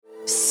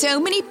So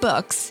many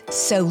books,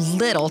 so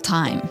little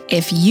time.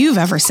 If you've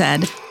ever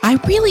said, I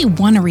really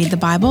want to read the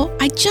Bible,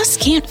 I just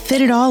can't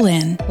fit it all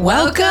in.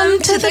 Welcome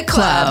to the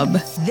club.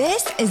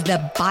 This is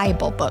the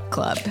Bible Book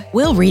Club.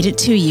 We'll read it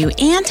to you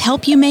and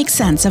help you make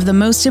sense of the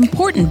most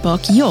important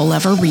book you'll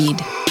ever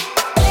read.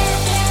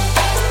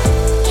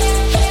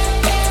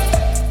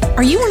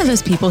 Are you one of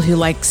those people who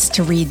likes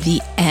to read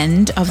the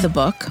end of the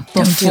book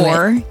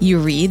before you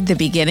read the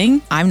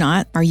beginning? I'm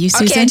not. Are you,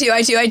 Susan? Okay,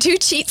 I do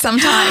cheat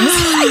sometimes.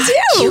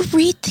 I do. You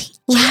read the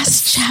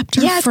last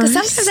chapter yes, first? Yes,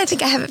 because sometimes I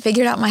think I have it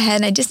figured out in my head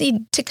and I just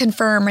need to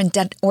confirm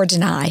or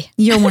deny.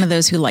 You're one of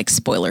those who likes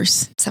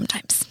spoilers.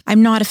 Sometimes.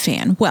 I'm not a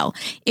fan. Well,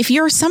 if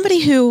you're somebody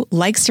who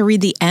likes to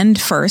read the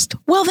end first,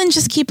 well, then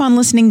just keep on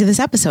listening to this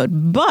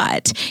episode.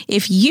 But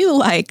if you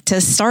like to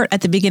start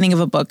at the beginning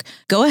of a book,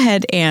 go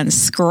ahead and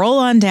scroll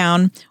on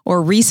down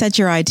or reset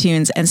your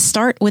iTunes and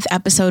start with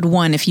episode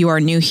 1 if you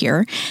are new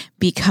here,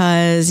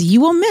 because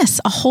you will miss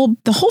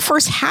the whole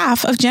first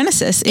half of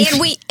Genesis. And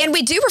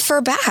we do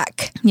refer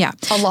back. Yeah.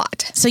 A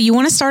lot. So you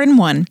want to start in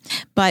 1,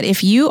 but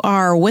if you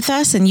are with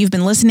us and you've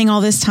been listening all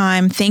this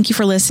time, thank you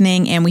for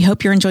listening. And we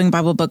hope you're enjoying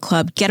Bible Book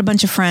Club. Get a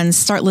bunch of friends,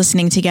 start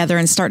listening together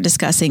and start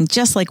discussing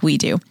just like we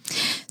do.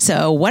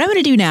 So what I'm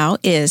going to do now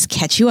is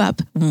catch you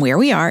up where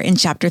we are in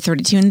chapter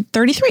 32 and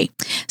 33.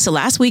 So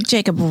last week,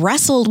 Jacob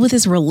wrestled with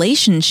his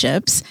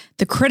relationships.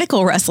 The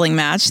critical wrestling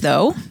match,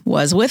 though,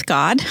 was with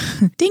God.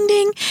 Ding,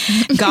 ding.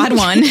 God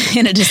won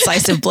in a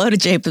decisive blow to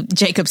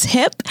Jacob's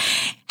hip.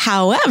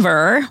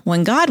 However,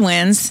 when God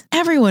wins,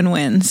 everyone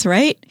wins,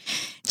 right?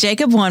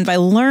 Jacob won by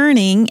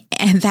learning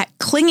and that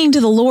clinging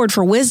to the Lord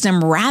for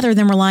wisdom rather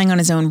than relying on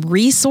his own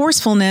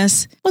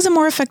resourcefulness was a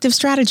more effective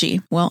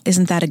strategy. Well,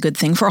 isn't that a good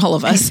thing for all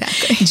of us?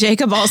 Exactly.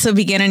 Jacob also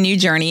began a new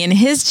journey, and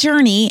his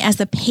journey as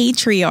the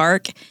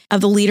patriarch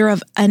of the leader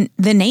of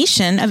the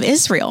nation of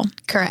Israel.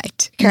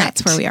 Correct.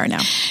 That's where we are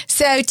now.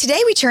 So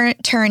today we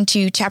turn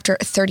to chapter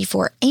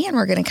 34, and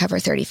we're going to cover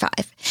 35.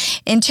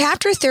 In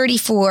chapter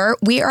 34,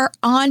 we are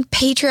on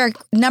patriarch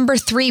number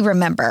 3,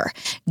 remember.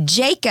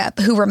 Jacob,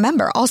 who,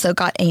 remember, also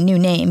got a new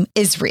name,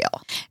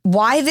 Israel.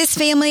 Why this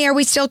family? Are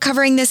we still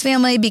covering this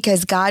family?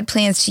 Because God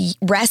plans to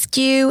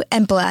rescue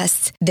and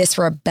bless this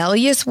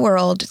rebellious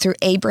world through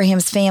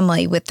Abraham's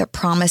family with the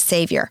promised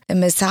Savior, the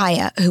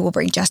Messiah, who will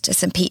bring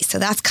justice and peace. So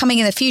that's coming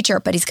in the future,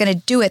 but he's going to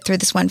do it through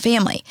this one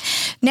family.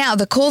 Now,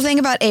 the cool thing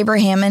about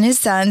Abraham and his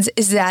sons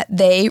is that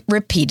they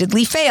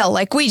repeatedly fail,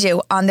 like we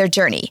do, on their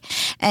journey.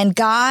 And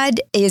God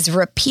is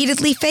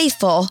repeatedly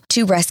faithful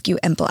to rescue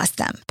and bless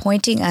them,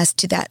 pointing us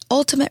to that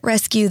ultimate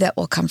rescue that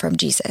will come from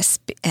Jesus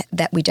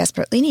that we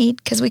desperately need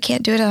because we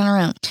can't do it on our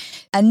own.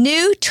 A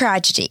new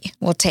tragedy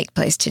will take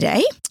place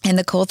today. And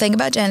the cool thing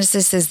about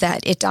Genesis is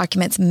that it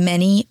documents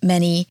many,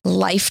 many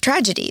life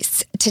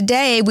tragedies.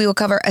 Today, we will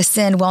cover a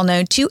sin well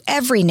known to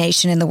every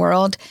nation in the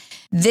world.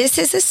 This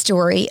is a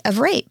story of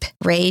rape,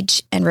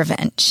 rage, and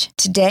revenge.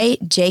 Today,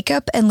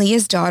 Jacob and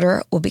Leah's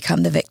daughter will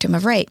become the victim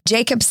of rape.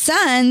 Jacob's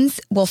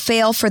sons will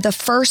fail for the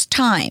first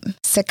time,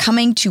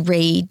 succumbing to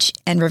rage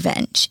and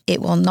revenge.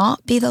 It will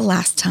not be the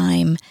last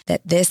time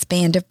that this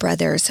band of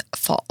brothers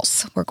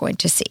falls. We're going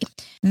to see.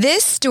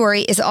 This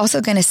story is also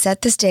going to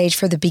set the stage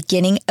for the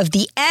beginning of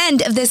the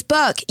end of this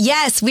book.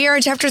 Yes, we are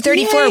in chapter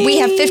 34. Yay! We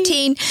have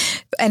 15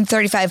 and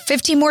 35,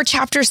 15 more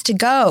chapters to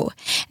go.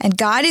 And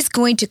God is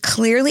going to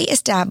clearly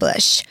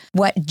establish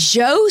what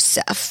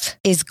Joseph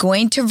is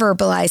going to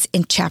verbalize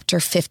in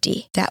chapter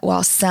 50, that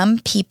while some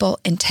people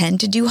intend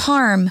to do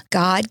harm,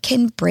 God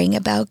can bring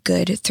about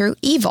good through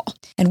evil.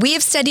 And we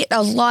have studied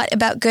a lot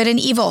about good and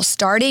evil,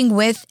 starting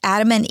with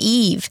Adam and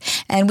Eve.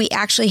 And we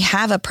actually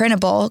have a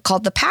printable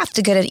called The Path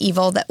to Good and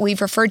Evil that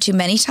we've referred to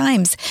many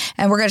times.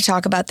 And we're going to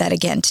talk about that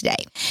again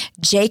today.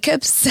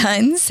 Jacob's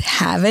sons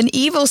have an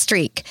evil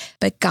streak,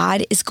 but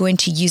God is going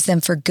to use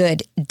them for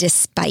good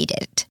despite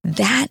it.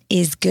 That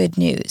is good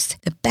news.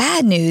 The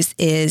bad news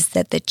is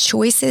that the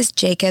choices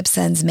Jacob's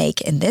sons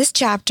make in this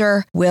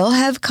chapter will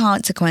have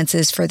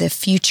consequences for the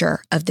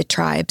future of the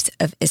tribes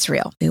of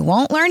Israel. We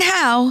won't learn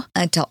how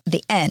until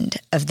the end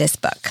of this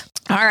book.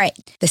 All right,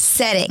 the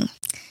setting.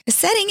 The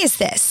setting is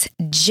this: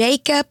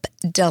 Jacob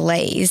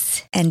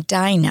delays and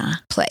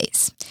Dinah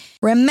plays.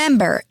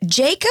 Remember,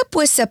 Jacob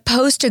was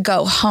supposed to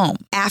go home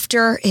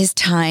after his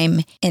time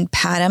in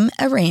Paddan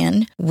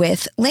Aram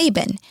with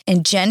Laban.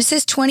 In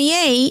Genesis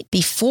 28,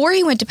 before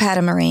he went to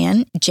Paddan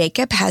Aram,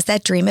 Jacob has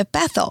that dream of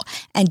Bethel,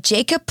 and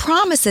Jacob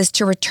promises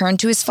to return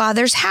to his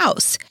father's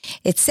house.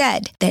 It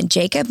said, then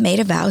Jacob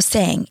made a vow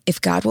saying, if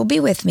God will be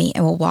with me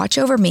and will watch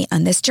over me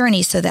on this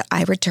journey so that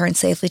I return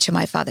safely to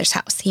my father's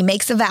house. He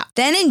makes a vow.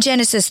 Then in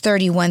Genesis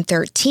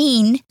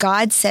 31:13,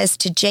 God says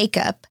to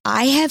Jacob,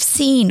 I have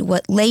seen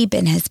what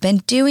Laban has been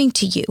doing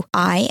to you.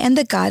 I am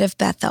the God of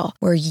Bethel,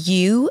 where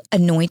you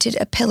anointed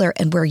a pillar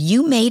and where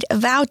you made a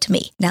vow to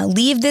me. Now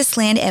leave this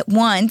land at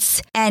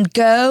once and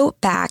go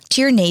back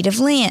to your native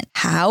land.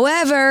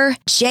 However,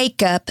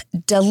 Jacob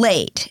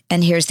delayed,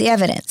 and here's the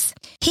evidence.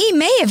 He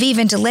may have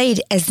even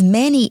delayed as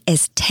many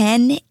as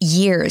 10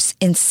 years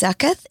in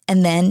Succoth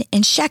and then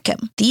in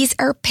Shechem. These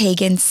are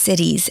pagan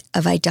cities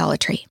of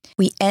idolatry.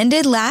 We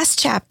ended last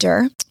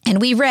chapter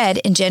and we read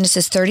in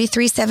Genesis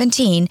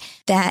 33:17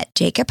 that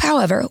Jacob,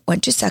 however,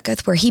 went to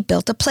Succoth where he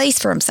built a place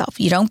for himself.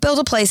 You don't build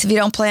a place if you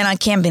don't plan on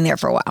camping there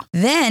for a while.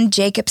 Then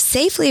Jacob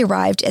safely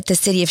arrived at the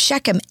city of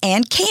Shechem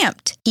and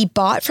camped. He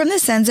bought from the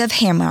sons of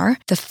Hamor,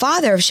 the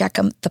father of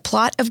Shechem, the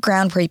plot of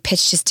ground where he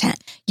pitched his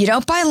tent. You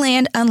don't buy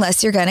land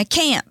unless you're going to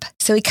camp.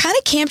 So he kind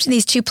of camped in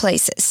these two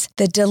places.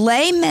 The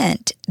delay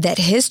meant that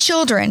his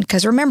children,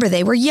 because remember,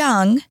 they were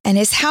young, and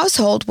his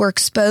household were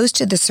exposed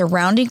to the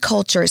surrounding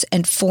cultures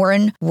and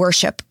foreign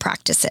worship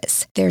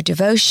practices. Their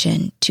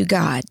devotion to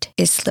God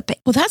is slipping.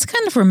 Well, that's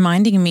kind of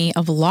reminding me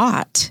of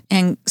Lot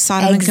and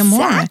Sodom and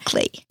Gomorrah.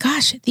 Exactly.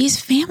 Gosh, these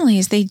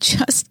families, they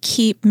just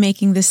keep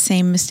making the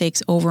same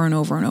mistakes over and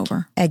over and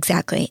over.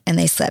 Exactly. And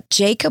they slipped.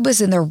 Jacob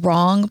was in the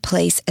wrong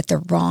place at the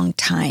wrong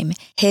time.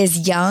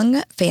 His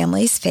young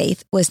family's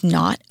faith was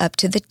not up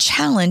to the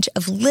challenge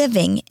of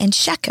living in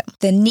Shechem.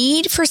 The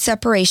need for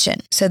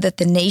separation so that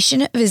the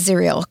nation of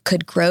Israel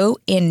could grow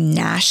in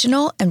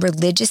national and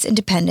religious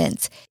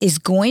independence is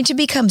going to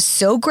become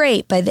so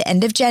great by the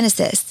end of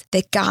Genesis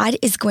that God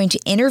is going to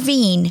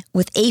intervene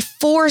with a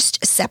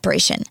forced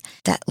separation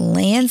that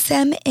lands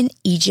them in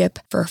Egypt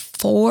for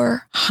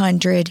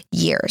 400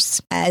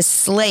 years as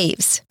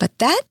slaves. But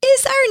that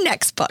is our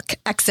next book,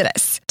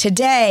 Exodus.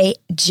 Today,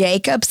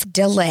 Jacob's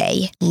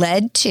delay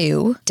led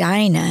to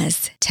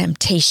Dinah's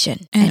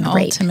temptation and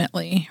rape.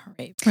 Ultimately,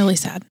 rape. Really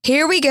sad.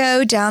 Here we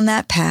go down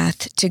that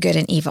path to good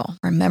and evil.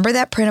 Remember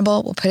that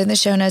printable? We'll put it in the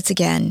show notes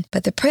again.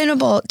 But the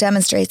printable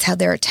demonstrates how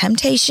there are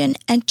temptation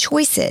and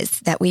choices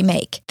that we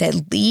make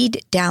that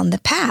lead down the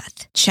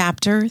path.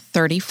 Chapter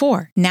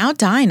 34. Now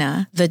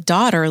Dinah, the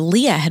daughter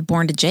Leah had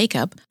born to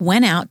Jacob,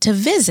 went out to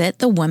visit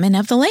the women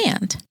of the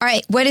land. All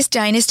right, what is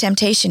Dinah's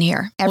temptation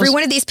here? Every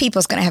one of these people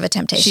is going to have a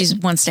temptation. She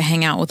wants to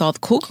hang out with all the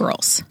cool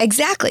girls.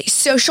 Exactly.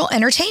 Social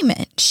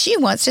entertainment. She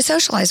wants to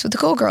socialize with the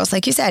cool girls,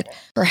 like you said.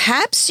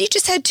 Perhaps she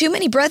just had too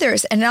many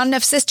brothers and not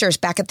enough sisters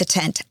back at the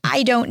tent.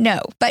 I don't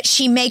know. But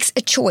she makes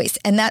a choice,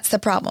 and that's the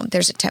problem.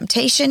 There's a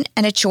temptation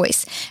and a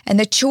choice. And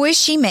the choice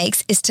she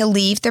makes is to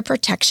leave the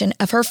protection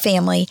of her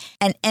family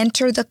and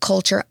enter the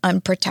culture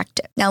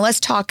unprotected. Now let's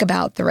talk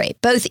about the rape.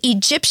 Both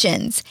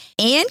Egyptians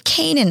and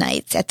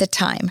Canaanites at the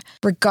time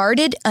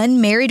regarded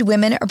unmarried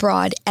women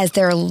abroad as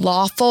their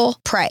lawful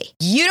prey.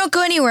 You don't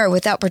go anywhere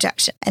without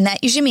protection. And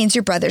that usually means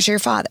your brothers or your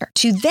father.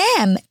 To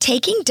them,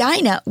 taking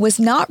Dinah was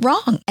not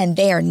wrong, and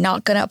they are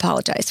not going to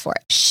apologize for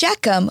it.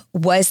 Shechem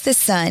was the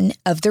son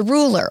of the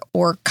ruler,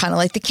 or kind of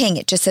like the king.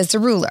 It just says the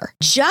ruler.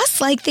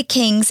 Just like the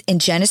kings in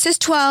Genesis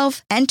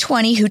 12 and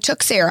 20 who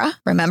took Sarah,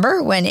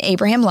 remember when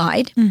Abraham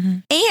lied? Mm-hmm.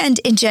 And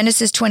in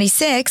Genesis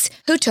 26,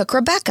 who took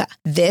Rebecca.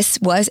 This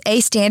was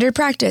a standard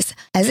practice.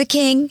 As a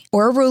king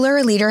or a ruler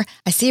or leader,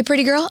 I see a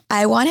pretty girl,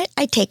 I want it,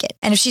 I take it.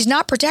 And if she's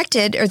not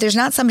protected or there's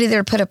not somebody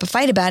there to put up a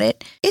fight about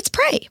it, it's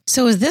prey.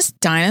 So is this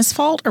Dinah's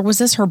fault, or was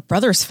this her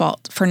brother's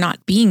fault for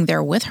not being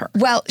there with her?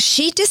 Well,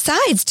 she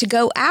decides to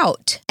go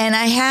out. And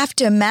I have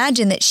to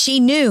imagine that she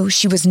knew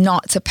she was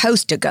not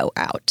supposed to go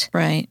out.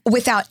 Right.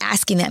 Without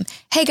asking them,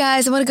 hey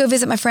guys, I want to go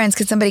visit my friends.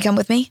 Could somebody come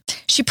with me?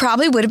 She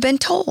probably would have been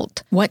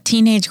told. What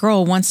teenage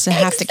girl wants to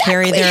have to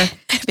carry their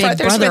big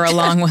brother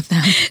along with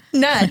them?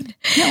 None.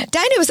 No.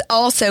 Dinah was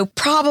also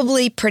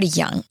probably pretty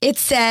young. It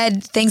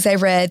said, things I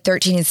read,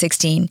 13 and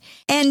 16.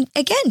 And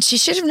again, she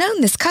should have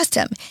known this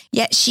custom.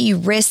 Yet she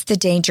risked the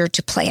danger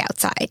to play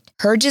outside.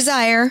 Her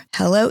desire,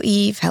 hello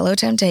Eve, hello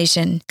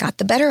temptation, got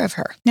the better of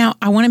her. Now,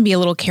 I want to be a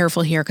little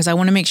careful here because I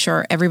want to make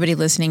sure everybody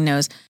listening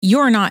knows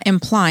you're not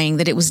implying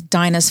that it was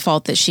Dinah's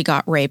fault that she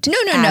got raped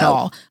at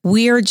all.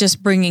 We're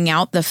just bringing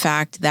out the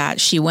fact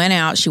that she went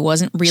out, she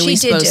wasn't really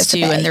supposed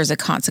to, and there's a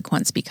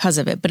consequence because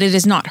of it. But it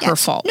is not her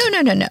fault.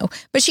 No.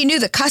 But she knew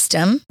the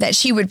custom that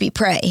she would be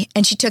prey,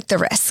 and she took the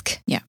risk.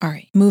 Yeah. All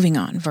right. Moving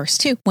on. Verse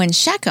 2. When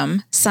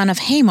Shechem, son of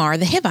Hamor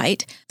the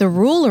Hivite, the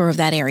ruler of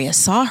that area,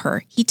 saw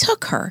her, he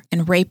took her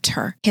and raped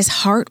her. His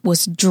heart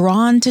was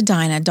drawn to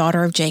Dinah,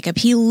 daughter of Jacob.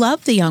 He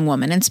loved the young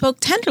woman and spoke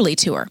tenderly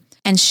to her.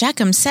 And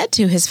Shechem said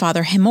to his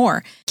father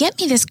Hamor, get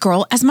me this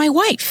girl as my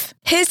wife.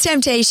 His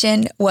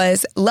temptation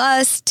was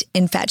lust,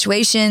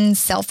 infatuation,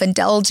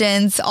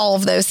 self-indulgence, all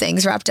of those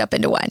things wrapped up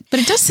into one. But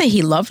it does say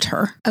he loved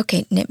her.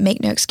 Okay,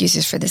 make no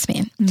excuses for this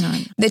man.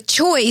 None. The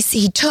choice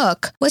he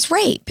took was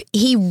rape.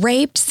 He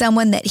raped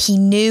someone that he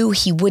knew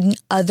he wouldn't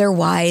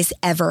otherwise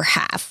ever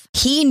have.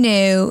 He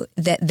knew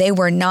that they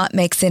were not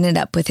mixing it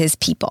up with his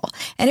people.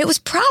 And it was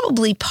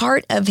probably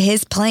part of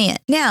his plan.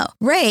 Now,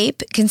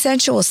 rape,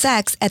 consensual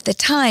sex at the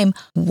time,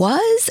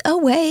 was a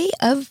way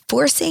of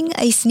forcing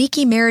a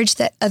sneaky marriage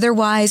that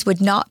otherwise would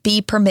not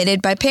be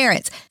permitted by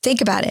parents. Think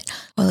about it.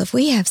 Well, if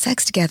we have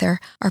sex together,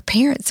 our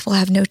parents will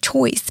have no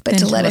choice but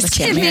to let us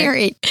get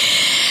married.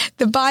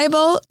 The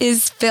Bible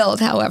is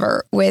filled,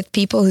 however, with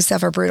people who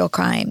suffer brutal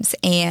crimes,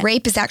 and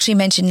rape is actually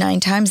mentioned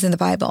 9 times in the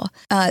Bible.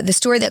 The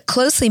story that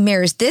closely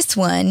mirrors this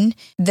one,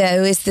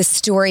 though, is the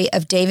story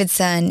of David's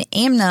son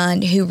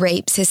Amnon, who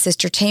rapes his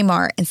sister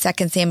Tamar in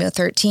 2 Samuel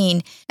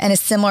 13, and a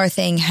similar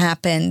thing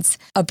happens.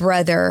 A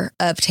brother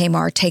of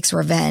Tamar takes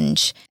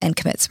revenge and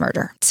commits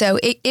murder. So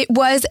it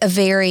was a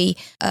very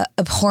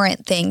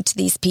abhorrent thing to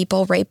these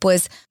people. Rape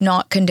was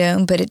not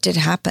condoned, but it did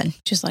happen.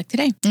 Just like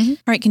today. Mm-hmm. All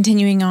right,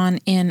 continuing on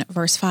in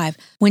verse 5.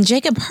 When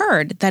Jacob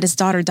heard that his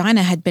daughter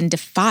Dinah had been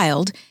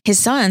defiled, his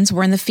sons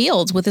were in the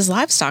fields with his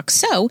livestock,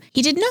 so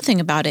he did nothing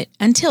about it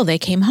until they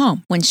came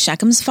home. When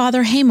Shechem's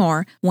father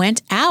Hamor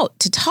went out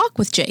to talk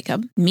with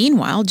Jacob,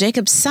 meanwhile,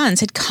 Jacob's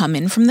sons had come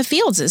in from the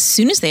fields as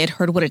soon as they had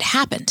heard what had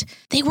happened.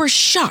 They were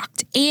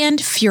shocked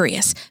and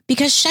furious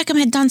because Shechem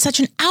had done such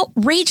an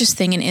outrageous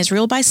thing in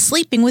Israel by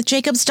sleeping with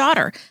Jacob's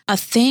daughter, a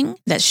thing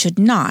that should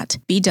not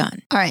be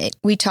done. All right,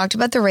 we talked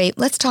about the rape.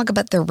 Let's talk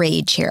about the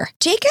rage here.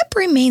 Jacob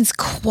remains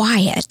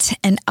quiet,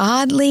 and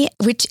oddly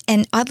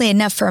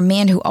enough, for a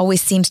man who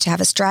always seems to have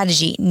a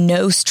strategy,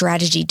 no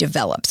strategy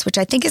develops, which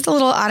I think is a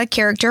little out of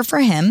character for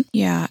him.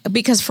 Yeah,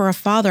 because for a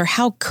father,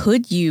 how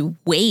could you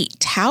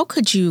wait? How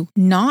could you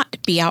not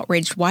be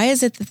outraged? Why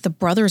is it that the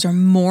brothers are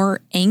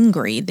more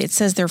angry? It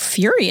says they're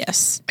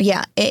furious.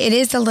 Yeah, it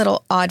is a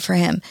little odd for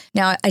him.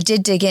 Now, I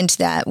did dig into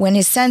that. When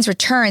his sons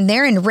return,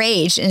 they're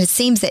enraged, and it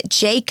seems that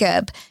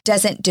Jacob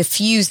doesn't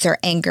diffuse their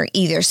anger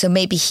either. So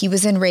maybe he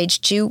was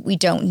enraged too. We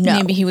don't know.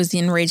 Maybe he was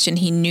enraged and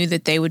he knew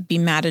that they would be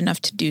mad enough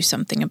to do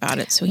something about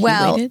it. So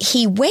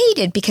he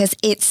waited because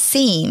it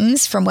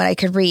seems, from what I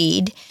could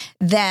read,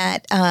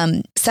 that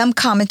some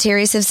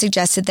commentaries have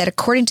suggested that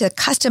according to the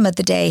custom of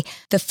the day,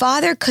 the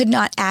father could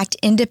not act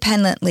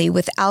independently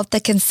without the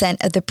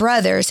consent of the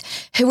brothers,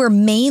 who were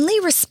mainly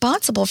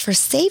responsible for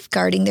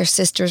safeguarding their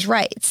sister's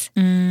rights,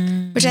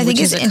 which I think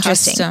is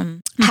interesting.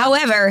 Custom.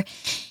 However,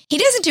 he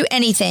doesn't do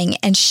anything,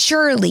 and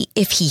surely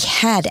if he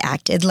had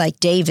acted like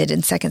David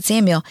in 2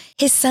 Samuel,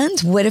 his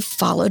sons would have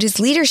followed his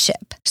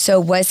leadership. So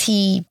was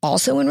he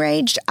also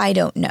enraged? I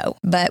don't know,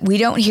 but we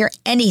don't hear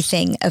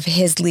anything of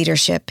his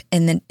leadership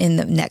in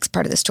the next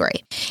part of the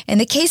story. In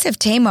the case of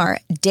Tamar,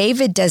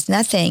 David does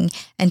nothing,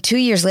 and 2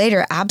 years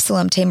later,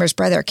 Absalom, Tamar's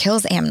brother,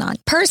 kills Amnon.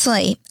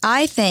 Personally,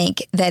 I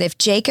think that if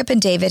Jacob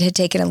and David had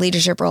taken a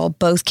leadership role,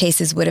 both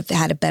cases would have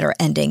had a better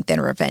ending than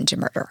revenge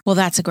and murder. Well,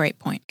 that's a great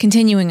point.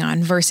 Continuing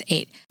on, verse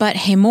 8. But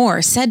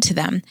Hamor said to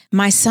them,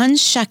 "My son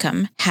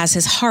Shechem has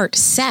his heart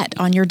set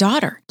on your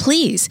daughter.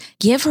 Please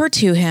give her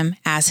to him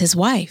as his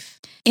wife.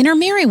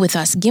 Intermarry with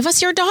us, give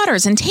us your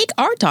daughters, and take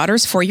our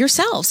daughters for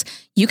yourselves.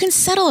 You can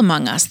settle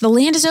among us. The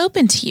land is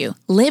open to you.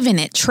 Live in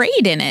it,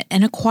 trade in it,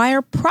 and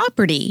acquire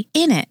property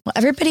in it." Well,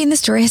 everybody in the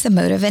story has a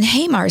motive, and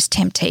Hamar's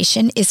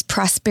temptation is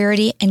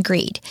prosperity and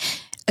greed.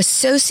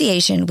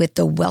 Association with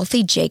the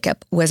wealthy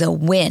Jacob was a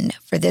win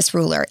for this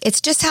ruler.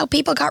 It's just how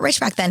people got rich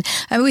back then.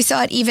 I mean, we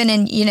saw it even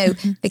in,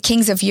 the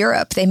kings of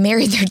Europe. They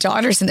married their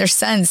daughters and their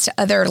sons to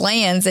other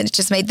lands, and it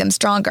just made them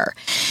stronger.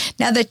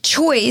 Now, the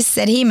choice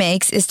that he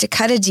makes is to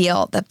cut a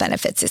deal that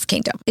benefits his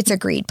kingdom. It's a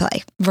greed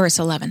play. Verse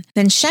 11.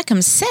 Then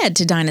Shechem said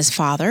to Dinah's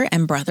father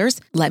and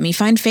brothers, "Let me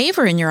find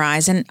favor in your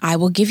eyes, and I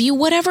will give you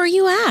whatever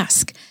you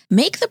ask.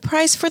 Make the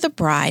price for the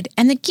bride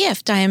and the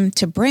gift I am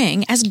to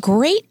bring as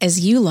great as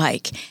you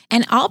like,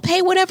 and I'll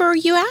pay whatever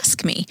you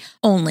ask me.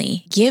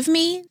 Only give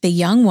me the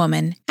young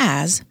woman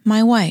as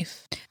my wife."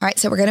 All right,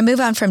 so we're going to move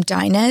on from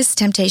Dinah's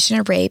temptation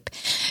of rape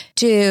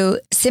to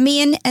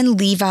Simeon and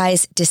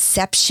Levi's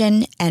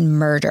deception and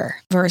murder.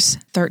 Verse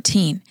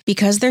 13.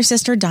 Because their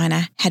sister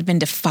Dinah had been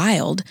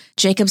defiled,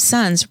 Jacob's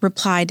sons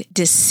replied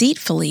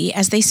deceitfully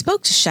as they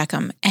spoke to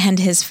Shechem and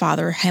his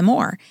father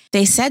Hamor.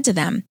 They said to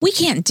them, "We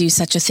can't do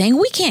such a thing.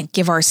 We can't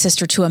give our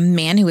sister to a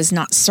man who is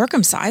not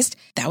circumcised.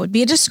 That would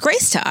be a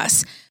disgrace to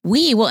us.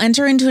 We will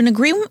enter into an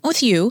agreement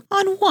with you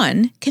on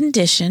one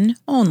condition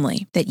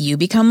only, that you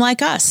become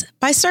like us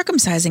by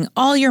circumcising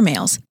all your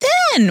males.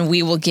 Then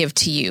we will give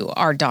to you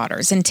our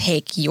daughters and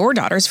take your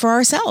daughters for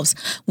ourselves.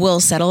 We'll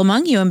settle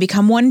among you and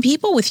become one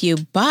people with you.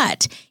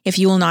 But if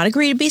you will not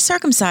agree to be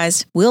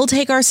circumcised, we'll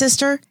take our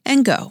sister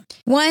and go."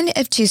 One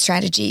of two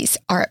strategies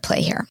are at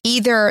play here.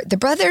 Either the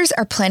brothers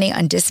are planning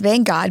on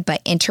disobeying God by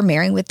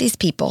intermarrying with these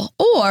people,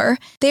 or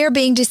they are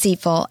being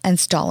deceitful and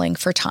stalling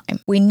for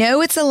time. We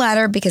know it's the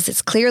latter because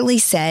it's clearly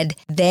said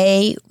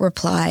they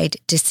replied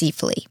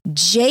deceitfully.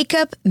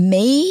 Jacob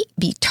may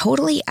be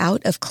totally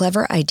out of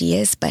clever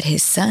ideas, but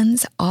his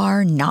sons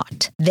are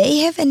not. They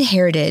have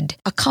inherited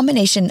a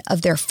combination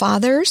of their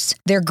father's,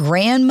 their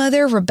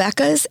grandmother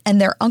Rebecca's, and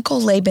their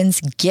uncle Laban's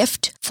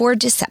gift for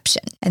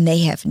deception, and they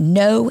have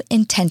no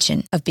intention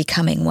of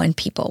becoming one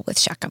people with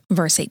Shechem.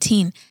 Verse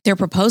 18. Their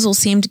proposal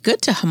seemed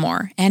good to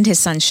Hamor and his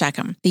son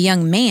Shechem. The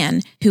young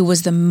man, who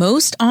was the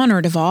most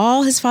honored of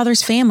all his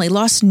father's family,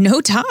 lost no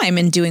time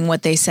in doing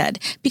what they they said,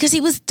 because he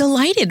was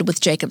delighted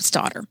with Jacob's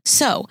daughter.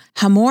 So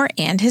Hamor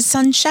and his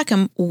son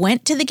Shechem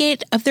went to the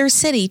gate of their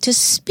city to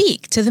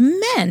speak to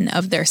the men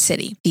of their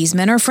city. These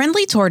men are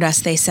friendly toward us,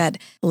 they said.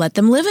 Let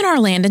them live in our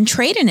land and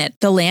trade in it.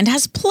 The land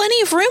has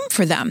plenty of room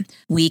for them.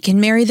 We can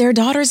marry their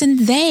daughters and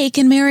they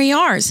can marry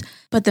ours.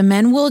 But the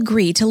men will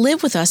agree to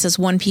live with us as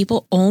one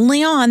people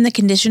only on the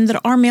condition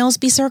that our males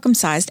be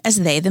circumcised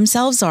as they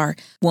themselves are.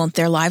 Won't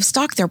their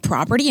livestock, their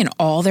property, and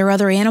all their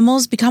other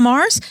animals become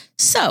ours?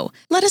 So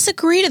let us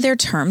agree to their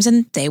terms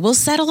and they will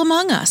settle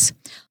among us.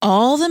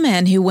 All the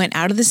men who went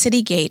out of the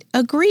city gate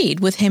agreed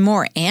with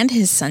Hamor and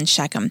his son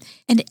Shechem,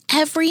 and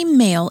every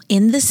male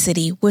in the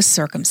city was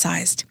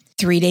circumcised.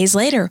 3 days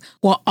later,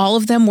 while all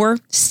of them were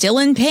still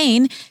in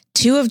pain,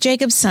 2 of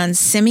Jacob's sons,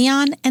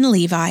 Simeon and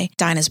Levi,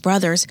 Dinah's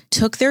brothers,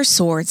 took their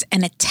swords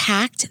and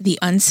attacked the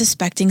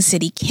unsuspecting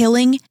city,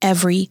 killing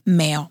every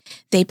male.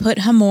 They put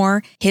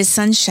Hamor, his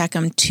son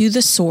Shechem, to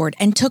the sword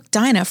and took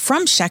Dinah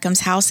from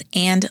Shechem's house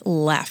and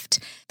left.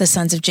 The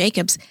sons of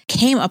Jacob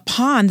came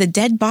upon the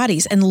dead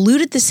bodies and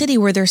looted the city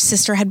where their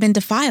sister had been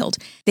defiled.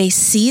 They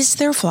seized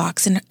their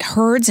flocks and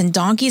herds and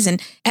donkeys and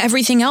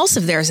everything else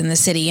of theirs in the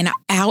city and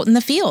out in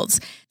the fields.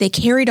 They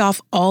carried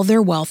off all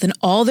their wealth and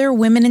all their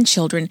women and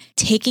children,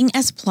 taking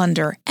as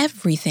plunder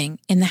everything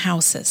in the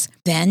houses.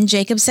 Then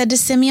Jacob said to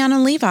Simeon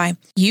and Levi,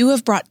 "You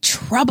have brought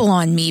trouble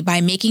on me by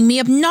making me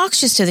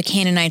obnoxious to the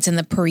Canaanites and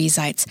the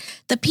Perizzites,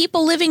 the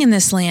people living in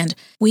this land.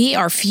 We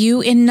are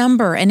few in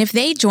number, and if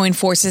they join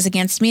forces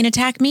against me and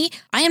attack me,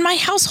 I and my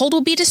household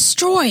will be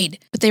destroyed."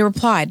 But they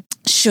replied,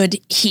 "Should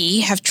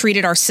he have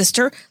treated our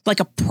sister like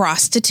a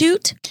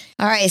prostitute?"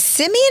 All right,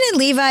 Simeon and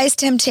Levi's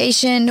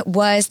temptation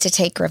was to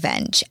take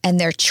revenge, and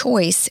their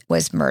choice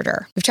was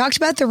murder. We've talked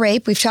about the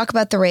rape, we've talked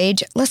about the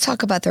rage, let's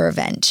talk about the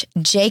revenge.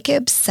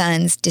 Jacob's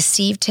sons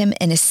deceived him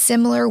in a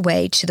similar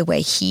way to the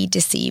way he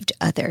deceived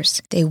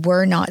others. They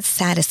were not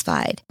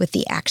satisfied with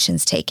the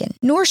actions taken,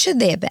 nor should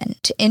they have been.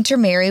 To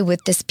intermarry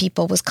with this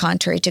people was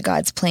contrary to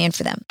God's plan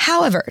for them.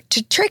 However,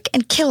 to trick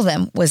and kill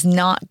them was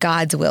not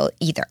God's will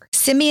either.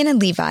 Simeon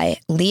and Levi,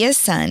 Leah's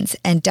sons,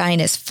 and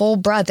Dinah's full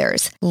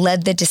brothers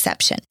led the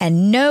deception,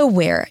 and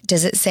nowhere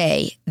does it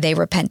say they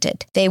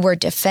repented. They were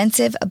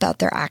defensive about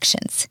their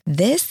actions.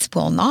 This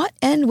will not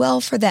end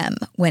well for them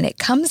when it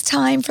comes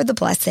time for the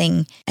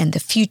blessing and the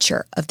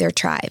future of their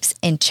tribes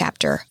in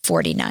chapter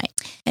 49.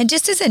 And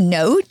just as a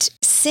note,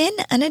 sin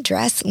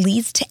unaddressed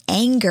leads to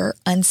anger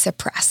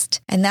unsuppressed.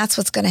 And that's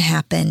what's going to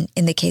happen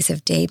in the case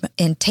of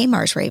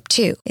Tamar's rape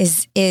too,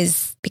 is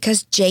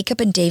because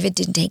Jacob and David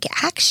didn't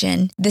take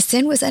action, the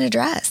sin was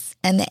unaddressed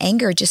and the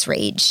anger just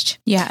raged.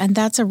 Yeah, and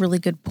that's a really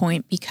good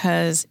point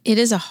because it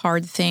is a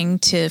hard thing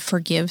to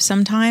forgive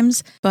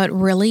sometimes. But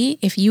really,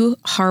 if you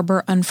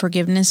harbor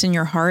unforgiveness in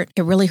your heart,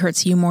 it really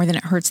hurts you more than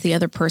it hurts the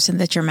other person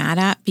that you're mad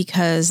at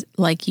because,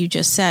 like you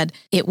just said,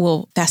 it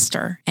will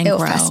fester and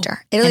grow.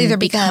 It'll either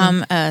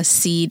become a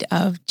seed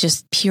of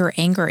just pure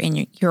anger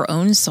in your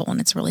own soul, and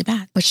it's really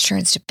bad. Which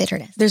turns to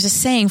bitterness. There's a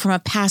saying from a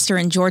pastor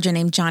in Georgia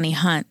named Johnny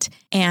Hunt,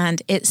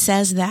 and it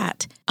says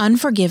that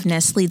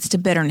unforgiveness leads to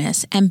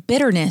bitterness, and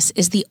bitterness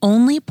is the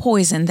only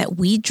poison that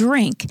we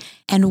drink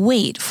and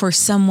wait for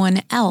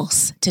someone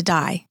else to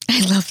die.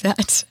 I love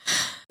that.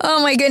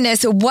 Oh my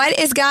goodness. What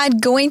is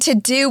God going to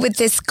do with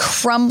this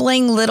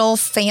crumbling little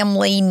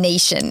family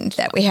nation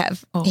that we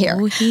have here?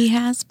 Oh, he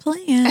has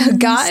plans.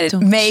 God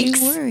Don't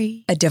makes you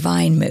worry. a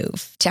divine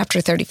move.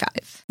 Chapter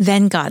 35.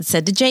 Then God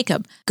said to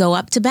Jacob, "Go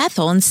up to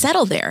Bethel and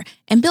settle there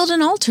and build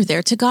an altar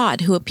there to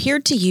God who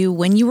appeared to you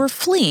when you were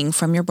fleeing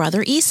from your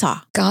brother Esau."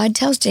 God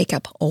tells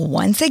Jacob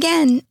once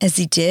again, as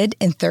he did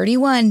in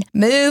 31,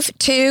 move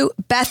to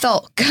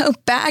Bethel. Go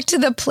back to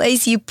the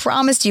place you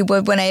promised you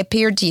would when I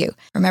appeared to you.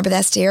 Remember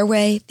that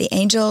stairway? The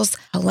angels,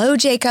 hello,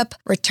 Jacob,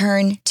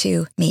 return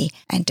to me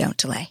and don't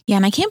delay. Yeah,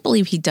 and I can't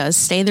believe he does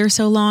stay there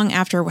so long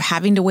after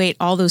having to wait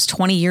all those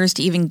 20 years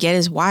to even get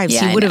his wives.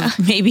 Yeah, he would have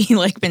maybe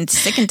been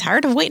sick and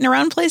tired of waiting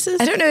around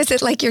places. I don't know. Is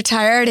it like you're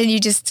tired and you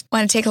just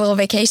want to take a little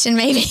vacation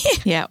maybe?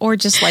 Yeah, or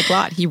just like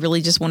Lot, he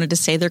really just wanted to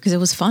stay there because it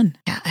was fun.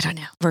 Yeah, I don't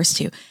know. Verse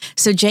 2.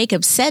 So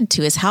Jacob said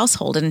to his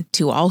household and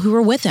to all who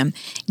were with him,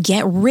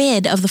 "Get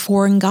rid of the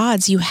foreign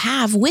gods you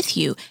have with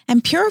you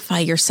and purify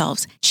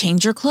yourselves.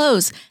 Change your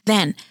clothes.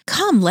 Then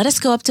come, let us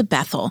go up to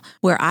Bethel,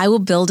 where I will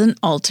build an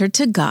altar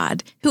to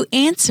God, who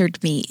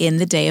answered me in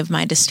the day of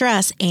my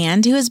distress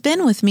and who has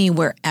been with me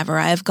wherever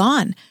I have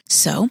gone."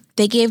 So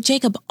they gave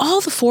Jacob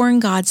all the foreign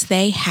gods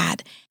they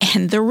had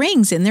and the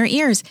rings in their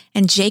ears,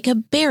 and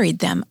Jacob buried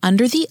them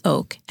under the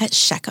oak at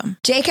Shechem.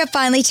 Jacob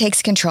finally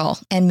takes control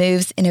and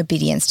moves in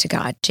obedience to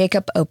God.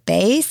 Jacob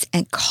obeys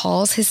and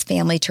calls his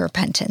family to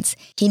repentance.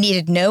 He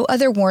needed no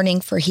other warning,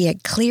 for he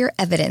had clear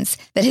evidence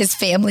that his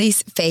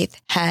family's faith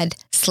had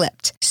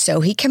slipped.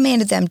 So he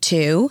commanded them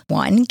to,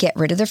 1, get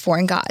rid of their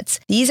foreign gods.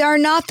 These are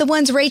not the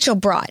ones Rachel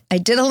brought. I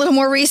did a little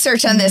more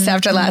research on this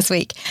after last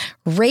week.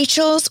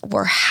 Rachel's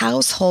were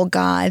household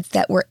gods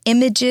that were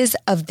images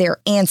of their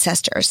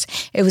ancestors.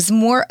 It was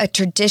more a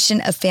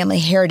tradition of family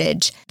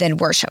heritage than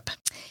worship.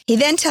 He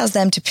then tells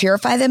them to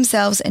purify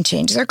themselves and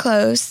change their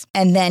clothes.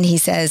 And then he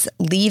says,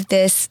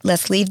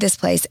 let's leave this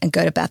place and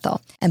go to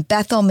Bethel. And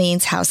Bethel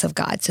means house of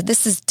God. So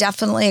this is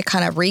definitely a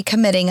kind of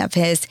recommitting of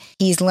his.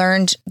 He's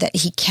learned that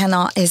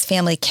his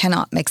family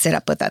cannot mix it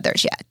up with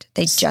others yet.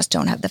 They just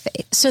don't have the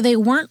faith. So they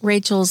weren't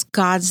Rachel's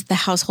gods, the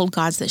household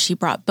gods that she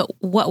brought, but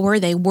what were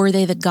they? Were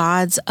they the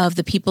gods of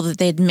the people that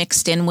they had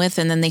mixed in with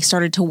and then they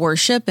started to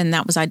worship and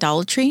that was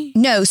idolatry?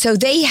 No, so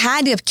they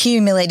had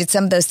accumulated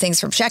some of those things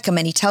from Shechem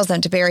and he tells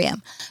them to bury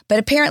them. But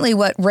apparently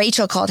what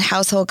Rachel called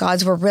household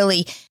gods were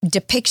really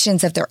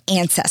depictions of their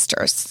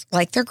ancestors,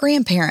 like their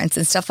grandparents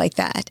and stuff like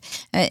that.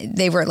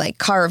 They were like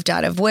carved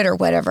out of wood or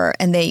whatever,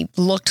 and they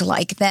looked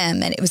like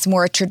them. And it was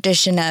more a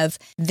tradition of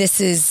this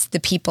is the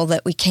people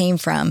that we came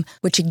from,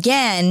 which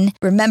again,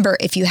 remember,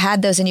 if you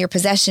had those in your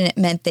possession, it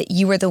meant that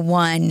you were the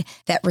one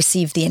that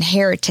received the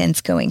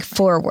inheritance going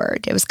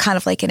forward. It was kind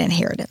of like an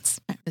inheritance.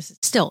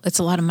 Still, it's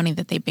a lot of money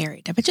that they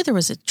buried. I bet you there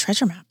was a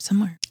treasure map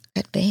somewhere.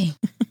 Could be.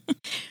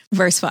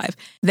 Verse 5,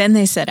 then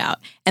they set out,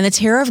 and the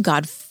terror of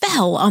God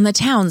fell on the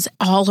towns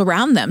all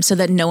around them so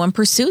that no one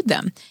pursued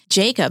them.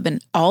 Jacob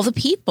and all the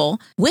people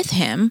with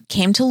him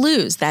came to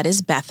Luz, that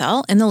is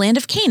Bethel, in the land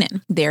of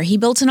Canaan. There he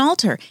built an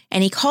altar,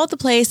 and he called the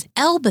place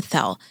El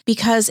Bethel,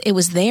 because it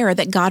was there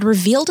that God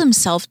revealed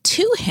himself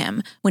to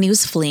him when he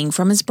was fleeing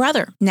from his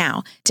brother.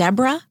 Now,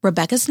 Deborah,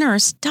 Rebekah's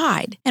nurse,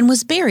 died and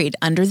was buried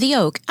under the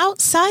oak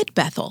outside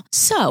Bethel.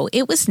 So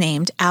it was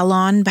named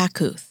Allon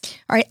Bacuth.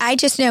 All right, I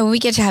just know when we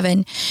get to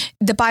heaven,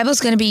 the Bible's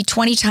going to be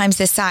 20 times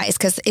this size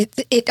because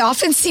it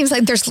often seems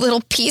like there's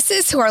little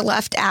pieces who are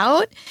left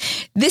out.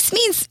 This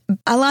means,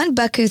 Allon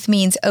Bacuth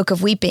means oak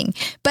of weeping,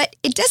 but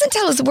it doesn't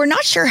tell us, we're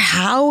not sure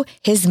how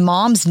his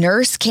mom's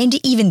nurse came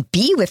to even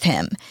be with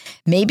him.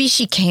 Maybe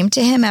she came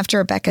to him after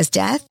Rebekah's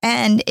death.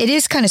 And it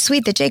is kind of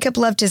sweet that Jacob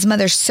loved his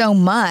mother so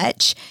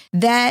much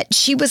that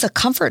she was a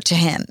comfort to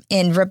him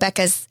in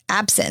Rebekah's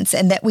absence,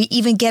 and that we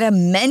even get a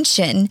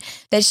mention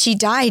that she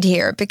died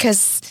here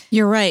because...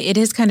 You're right. It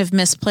is kind of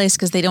misplaced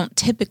because they don't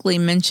typically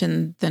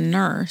mention the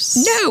nurse.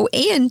 No,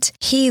 and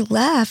he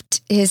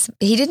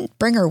didn't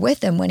bring her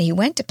with him when he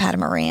went to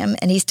Padamaram,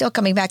 and he's still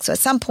coming back. So at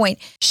some point,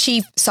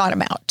 she sought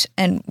him out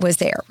and was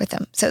there with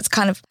him. So it's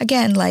kind of,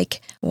 again,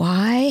 like,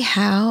 why,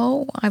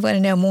 how? I want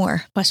to know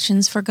more.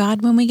 Questions for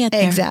God when we get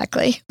there.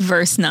 Exactly.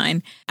 Verse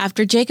 9,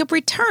 after Jacob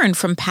returned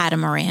from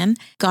Padamaram,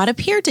 God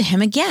appeared to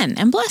him again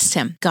and blessed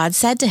him. God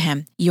said to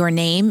him, your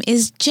name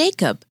is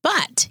Jacob,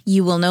 but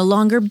you will no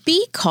longer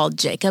be called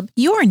Jacob.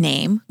 Your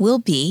name will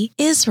be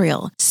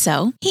Israel.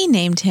 So he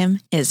named him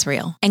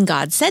Israel. And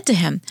God said to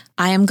him,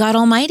 I am God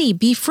Almighty.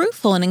 Be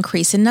fruitful and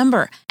increase in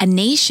number. A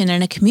nation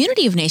and a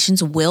community of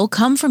nations will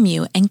come from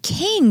you, and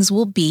kings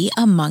will be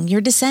among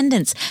your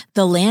descendants.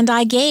 The land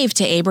I gave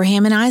to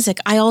Abraham and Isaac,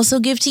 I also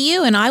give to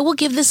you, and I will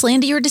give this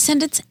land to your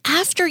descendants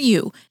after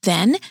you.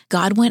 Then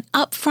God went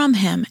up from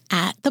him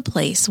at the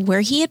place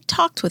where he had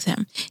talked with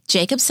him.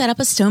 Jacob set up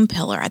a stone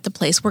pillar at the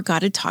place where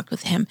God had talked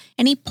with him,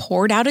 and he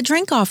poured out a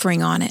drink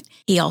offering on it.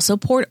 He also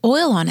poured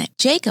oil on it.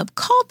 Jacob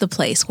called the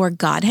place where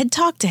God had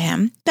talked to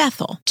him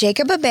Bethel.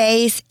 Jacob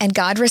obeys, and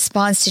God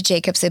responds to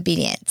Jacob's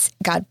obedience.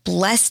 God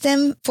blessed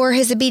them for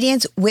his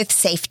obedience with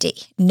safety.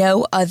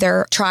 No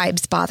other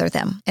tribes bother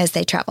them as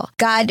they travel.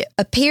 God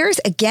appears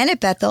again at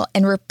Bethel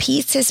and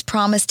repeats his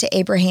promise to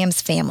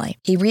Abraham's family.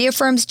 He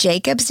reaffirms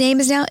Jacob's name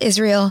is now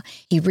Israel.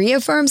 He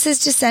reaffirms his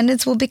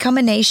descendants will become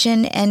a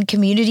nation and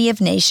community of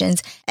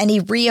nations, and he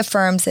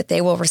reaffirms that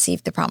they will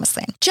receive the promised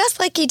land, just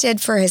like he did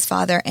for his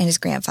father and his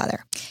grandfather.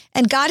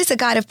 And God is a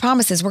God of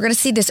promises. We're going to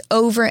see this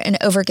over and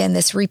over again,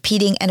 this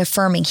repeating and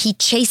affirming. He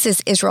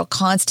chases Israel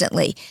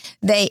constantly.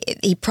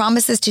 He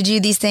promises to do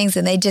these things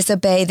and they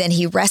disobey. Then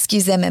he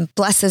rescues them and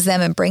blesses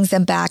them and brings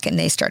them back, and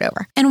they start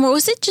over. And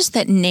was it just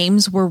that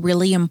names were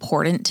really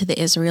important to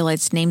the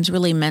Israelites? Names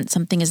really meant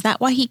something. Is that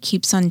why he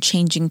keeps on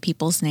changing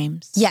people's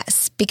names?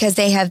 Yes, because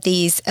they have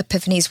these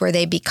epiphanies where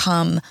they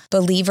become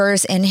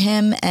believers in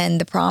him and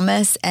the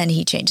promise, and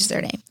he changes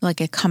their name. Like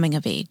a coming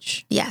of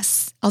age.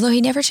 Yes. Although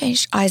he never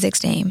changed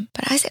Isaac's name.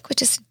 But Isaac was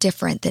just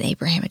different than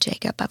Abraham and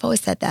Jacob. I've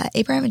always said that.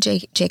 Abraham and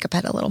Jacob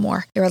had a little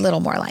more. They were a little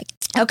more alike.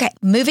 Okay,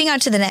 moving on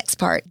to the next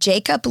part.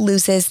 Jacob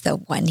loses the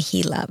one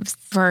he loves.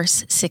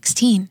 Verse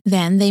 16.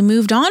 Then they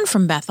moved on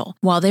from Bethel.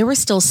 While they were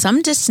still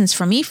some distance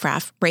from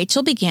Ephrath,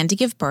 Rachel began to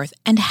give birth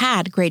and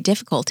had great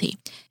difficulty.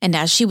 And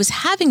as she was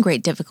having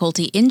great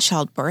difficulty in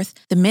childbirth,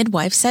 the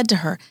midwife said to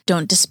her,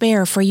 don't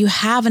despair, for you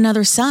have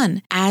another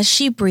son. As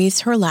she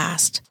breathed her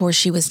last, for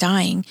she was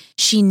dying,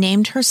 she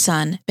named her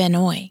son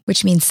Benoi,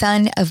 which means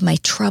son of my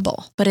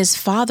trouble. But his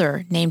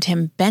father named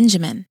him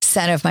Benjamin,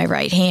 son of my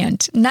right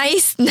hand.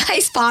 Nice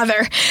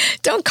father.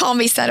 Don't call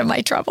me son of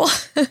my trouble.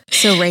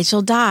 So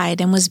Rachel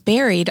died and was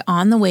buried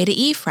on the way to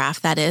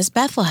Ephrath, that is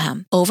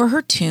Bethlehem. Over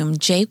her tomb,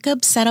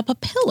 Jacob set up a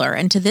pillar,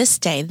 and to this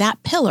day,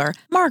 that pillar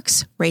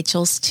marks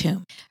Rachel's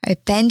tomb. All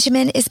right,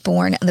 Benjamin is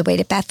born on the way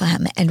to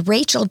Bethlehem, and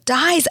Rachel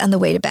dies on the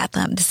way to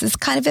Bethlehem. This is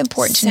kind of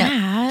important to know.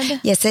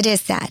 Sad. Yes, it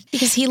is sad.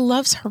 Because he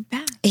loves her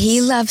best.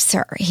 He loves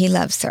her. He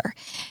loves her.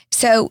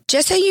 So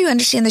just so you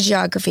understand the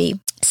geography,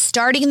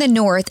 starting in the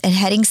north and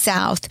heading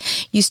south,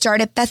 you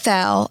start at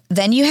Bethel,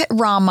 then you hit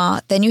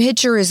Ramah, then you hit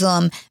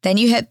Jerusalem, then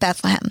you hit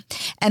Bethlehem.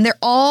 And they're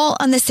all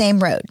on the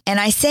same road. And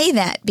I say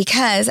that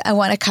because I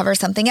want to cover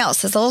something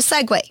else as a little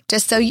segue,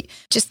 just so you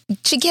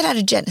to get out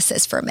of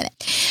Genesis for a minute.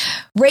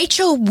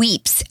 Rachel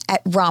weeps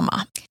at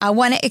Ramah. I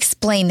want to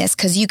explain this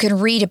because you can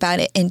read about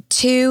it in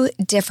 2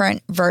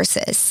 different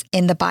verses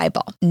in the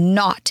Bible,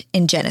 not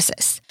in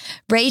Genesis.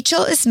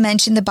 Rachel is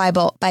mentioned in the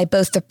Bible by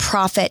both the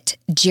prophet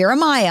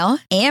Jeremiah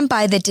and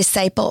by the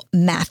disciple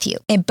Matthew.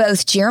 In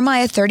both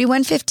Jeremiah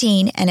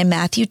 31:15 and in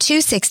Matthew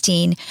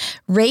 2:16,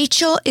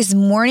 Rachel is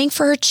mourning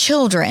for her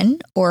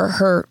children, or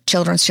her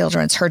children's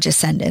children's, her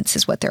descendants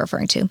is what they're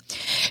referring to,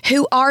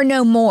 who are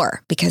no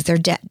more because they're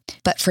dead,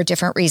 but for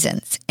different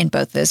reasons in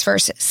both those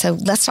verses. So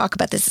let's talk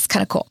about this. It's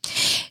kind of cool.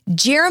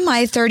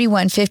 Jeremiah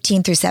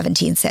 31:15 through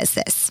 17 says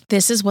this.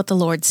 This is what the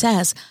Lord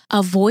says.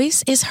 A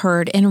voice is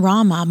heard in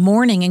Ramah,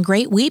 mourning and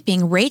great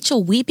weeping,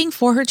 Rachel weeping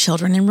for her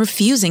children and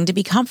refusing to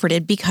be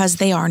comforted because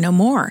they are no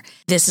more.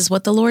 This is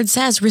what the Lord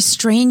says.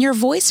 Restrain your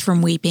voice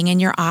from weeping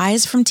and your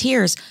eyes from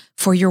tears,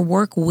 for your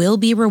work will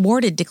be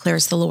rewarded,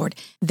 declares the Lord.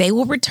 They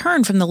will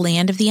return from the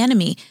land of the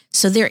enemy.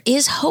 So there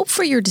is hope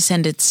for your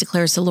descendants,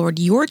 declares the Lord.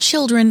 Your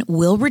children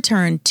will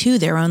return to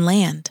their own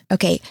land.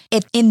 Okay,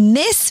 in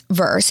this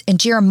verse, in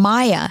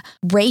Jeremiah,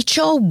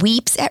 Rachel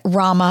weeps at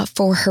Ramah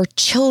for her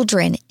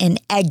children in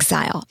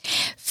exile.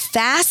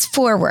 Fast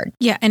forward.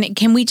 Yeah, and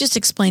can we just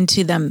explain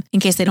to them,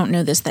 in case they don't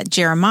know this, that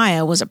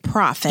Jeremiah was a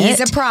prophet. He's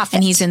a prophet.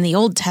 And he's in the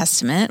Old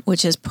Testament,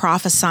 which is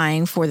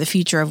prophesying for the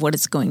future of what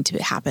is going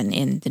to happen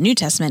in the New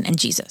Testament and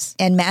Jesus.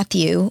 And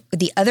Matthew,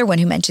 the other one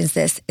who mentions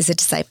this, is a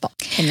disciple.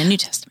 In the New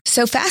Testament.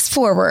 So fast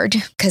forward,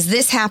 because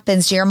this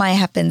happens, Jeremiah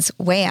happens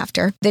way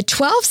after. The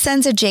 12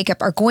 sons of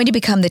Jacob are going to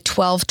become the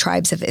 12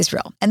 tribes of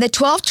Israel. And the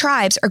 12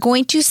 tribes are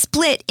going to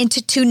split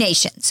into 2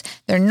 nations.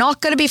 They're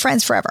not going to be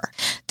friends forever.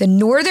 The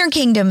northern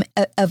kingdom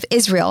of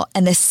Israel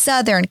and the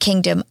southern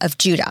kingdom of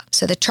Judah.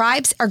 So the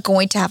tribes are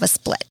going to have a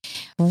split.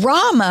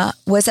 Ramah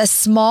was a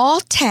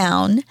small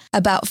town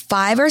about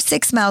 5 or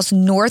 6 miles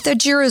north of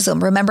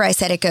Jerusalem. Remember, I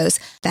said it goes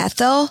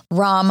Bethel,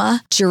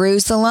 Ramah,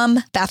 Jerusalem,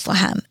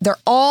 Bethlehem. They're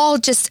all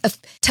just,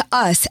 to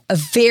us, a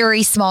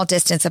very small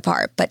distance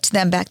apart. But to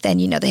them back then,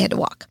 they had to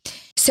walk.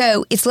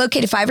 So it's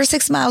located 5 or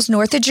 6 miles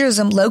north of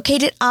Jerusalem,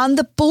 located on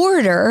the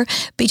border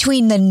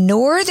between the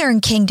northern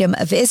kingdom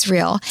of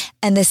Israel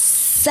and the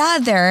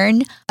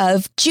southern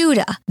of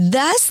Judah.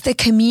 Thus, the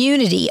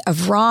community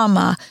of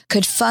Ramah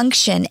could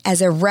function as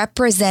a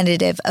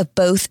representative of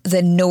both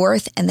the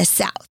north and the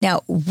south.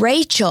 Now,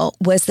 Rachel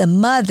was the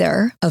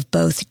mother of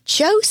both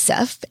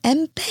Joseph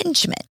and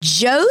Benjamin.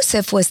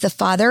 Joseph was the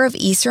father of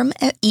Ephraim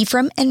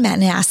and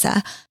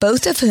Manasseh,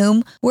 both of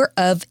whom were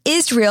of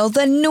Israel,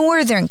 the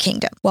northern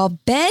kingdom, while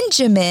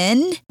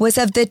Benjamin was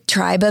of the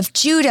tribe of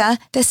Judah,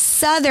 the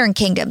southern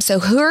kingdom. So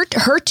her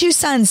 2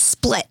 sons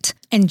split.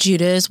 And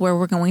Judah is where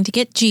we're going to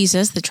get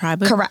Jesus, the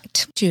tribe of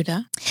Correct.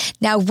 Judah.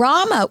 Now,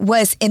 Ramah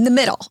was in the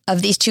middle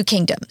of these 2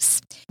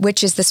 kingdoms,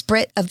 which is the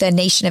split of the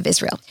nation of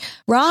Israel.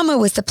 Ramah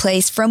was the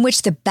place from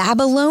which the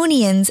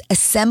Babylonians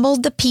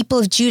assembled the people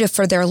of Judah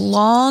for their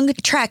long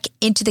trek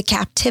into the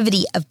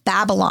captivity of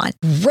Babylon.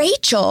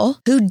 Rachel,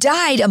 who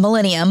died a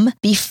millennium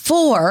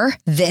before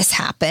this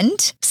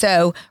happened,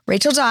 so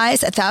Rachel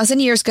dies,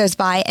 1,000 years goes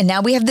by, and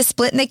now we have the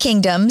split in the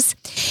kingdoms,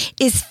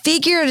 is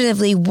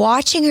figuratively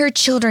watching her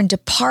children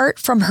depart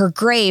from her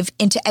grave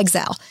into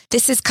exile.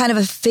 This is kind of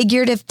a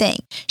figurative thing.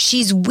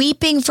 She's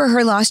weeping for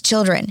her lost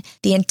children,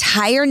 the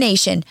entire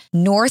nation,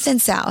 north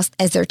and south,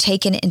 as they're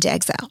taken into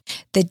exile.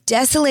 The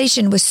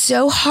desolation was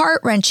so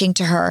heart-wrenching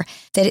to her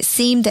that it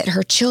seemed that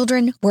her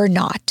children were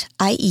not,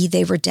 i.e.,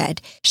 they were dead.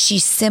 She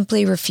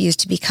simply refused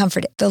to be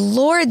comforted. The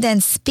Lord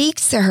then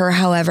speaks to her,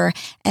 however,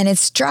 and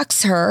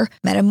instructs her,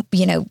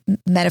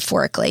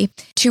 metaphorically,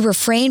 to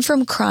refrain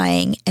from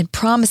crying and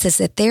promises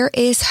that there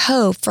is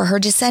hope for her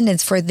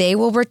descendants, for they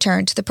will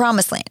return to the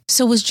promised land.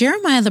 So was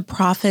Jeremiah the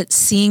prophet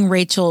seeing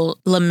Rachel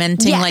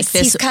lamenting like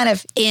this he's kind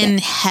of in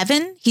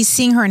heaven? He's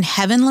seeing her in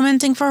heaven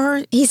lamenting for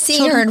her? He's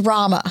seeing her in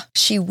Ramah.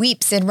 She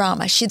weeps in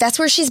Ramah. That's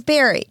where she's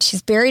buried.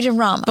 She's buried in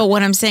Ramah. But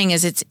what I'm saying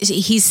is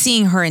he's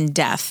seeing her in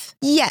death.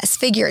 Yes,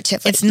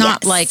 figuratively. It's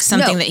not like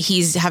something that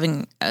he's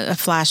having a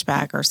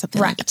flashback or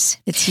something. Right.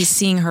 He's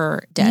seeing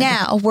her dead.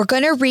 Now, we're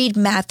going to read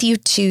Matthew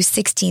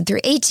 2:16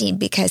 through 18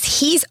 because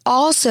he's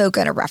also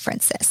going to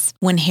reference this.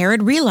 When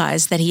Herod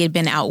realized that he had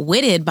been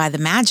outwitted by the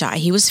Magi,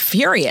 he was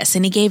furious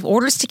and he gave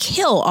orders to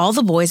kill all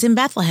the boys in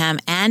Bethlehem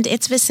and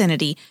its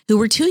vicinity who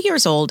were 2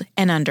 years old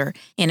and under,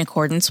 in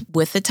accordance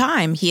with the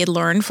time he had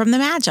learned from the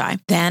Magi.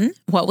 Then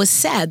what was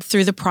said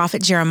through the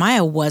prophet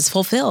Jeremiah was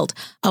fulfilled.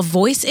 A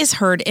voice is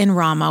heard in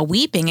Ramah,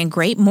 weeping in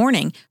great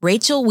mourning,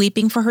 Rachel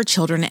weeping for her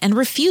children and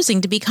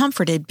refusing to be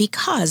comforted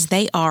because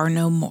they are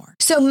no more.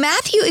 So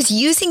Matthew is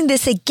using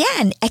this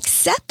again,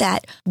 except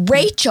that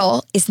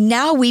Rachel is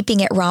now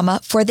weeping at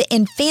Ramah for the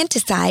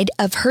infanticide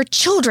of her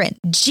children.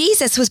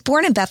 Jesus was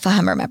born in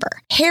Bethlehem, remember.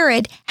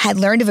 Herod had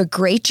learned of a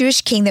great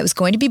Jewish king that was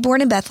going to be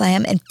born in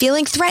Bethlehem and,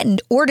 feeling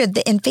threatened, ordered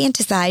the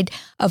infanticide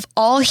of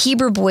all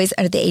Hebrew boys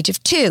under the age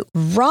of 2.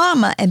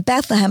 Ramah and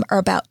Bethlehem are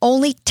about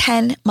only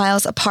 10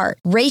 miles apart.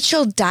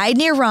 Rachel died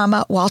near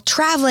Ramah while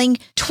traveling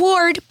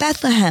toward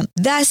Bethlehem.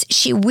 Thus,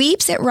 she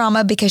weeps at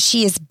Ramah because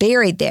she is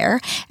buried there,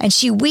 and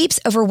she weeps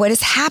over what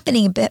is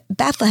happening in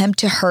Bethlehem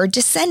to her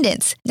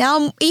descendants.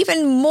 Now,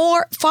 even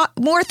more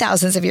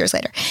thousands of years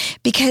later,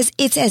 because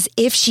it's as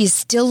if she's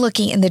still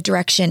looking in the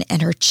direction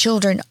and her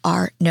children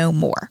are no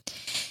more.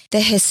 The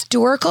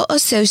historical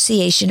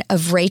association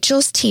of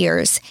Rachel's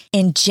tears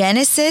in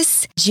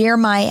Genesis,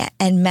 Jeremiah,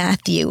 and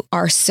Matthew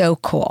are so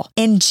cool.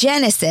 In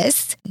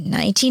Genesis,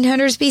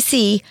 1900s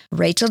BC,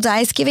 Rachel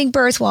dies giving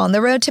birth while on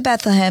the road to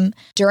Bethlehem.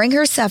 During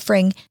her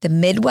suffering, the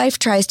midwife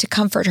tries to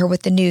comfort her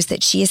with the news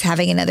that she is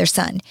having another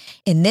son.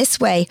 In this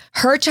way,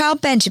 her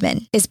child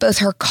Benjamin is both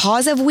her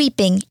cause of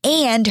weeping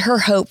and her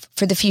hope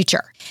for the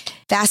future.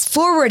 Fast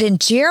forward in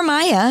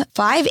Jeremiah,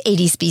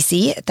 580s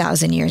BC,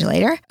 1,000 years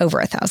later, over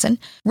 1,000,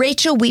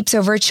 Rachel weeps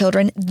over her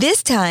children,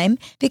 this time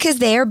because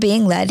they are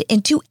being led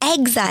into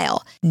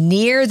exile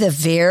near the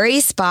very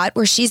spot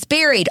where she's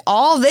buried.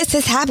 All this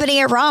is happening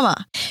at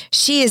Ramah.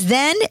 She is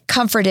then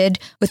comforted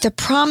with the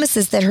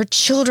promises that her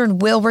children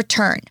will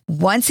return.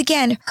 Once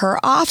again, her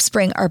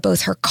offspring are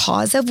both her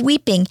cause of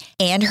weeping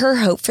and her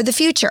hope for the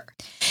future.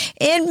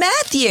 In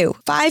Matthew,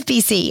 5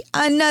 BC,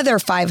 another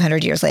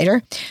 500 years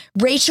later,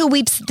 Rachel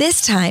weeps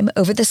this time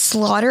over the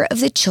slaughter of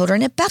the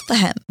children at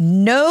Bethlehem.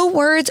 No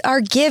words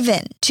are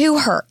given to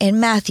her in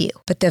Matthew,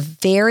 but the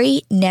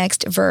very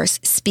next verse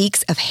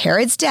speaks of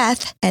Herod's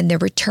death and the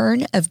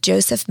return of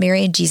Joseph,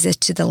 Mary, and Jesus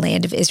to the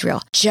land of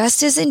Israel.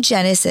 Just as in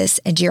Genesis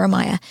and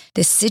Jeremiah,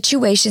 the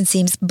situation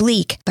seems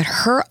bleak, but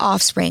her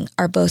offspring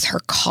are both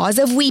her cause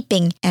of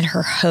weeping and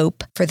her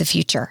hope for the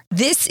future.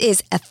 This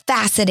is a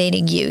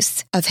fascinating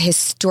use of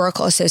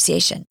historical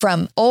association.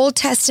 From Old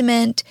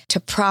Testament to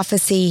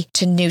prophecy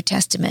to New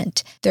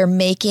Testament, they're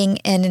making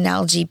an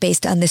analogy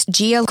based on this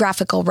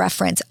geographical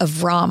reference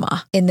of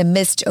Ramah in the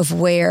midst of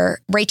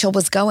where Rachel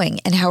was going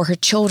and how her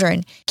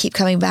children keep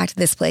coming back to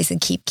this place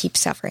and keep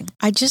suffering.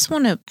 I just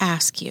want to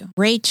ask you,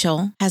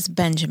 Rachel has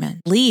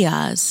Benjamin.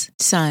 Leah's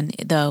son,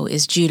 though,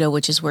 is Judah,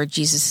 which is where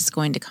Jesus is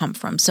going to come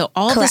from. So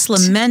all Correct.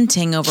 this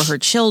lamenting over her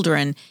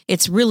children,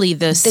 it's really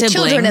the siblings.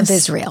 children of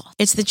Israel.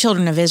 It's the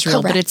children of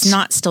Israel, Correct. but it's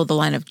not still the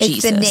line of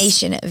Jesus. It's the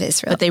nation of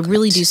Israel. But they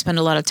really do spend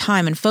a lot of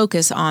time and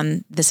focus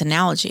on this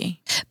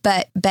analogy.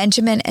 But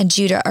Benjamin and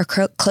Judah are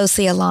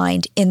closely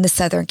aligned in the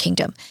southern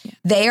kingdom. Yeah.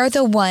 They are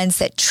the ones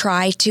that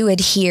try to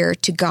adhere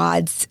to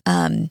God's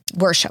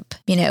worship,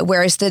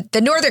 whereas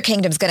the northern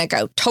kingdom is going to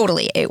go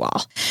totally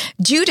AWOL.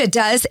 Judah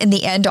does in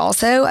the end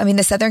also. I mean,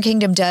 the southern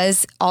kingdom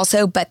does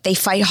also, but they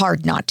fight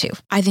hard not to.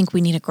 I think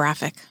we need a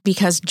graphic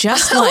because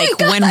just like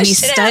when we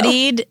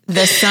studied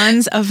the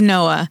sons of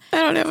Noah, I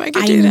don't know if I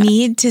can do that. I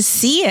need to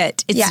see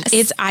it.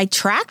 Yes. I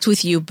tracked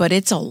with you, but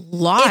it's a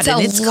lot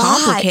and it's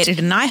complicated.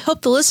 And I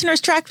hope the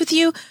listeners tracked with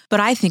you, but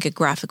I think a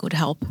graphic would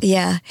help.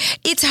 Yeah,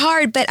 it's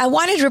hard, but I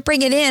wanted to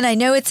bring it in. I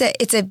know it's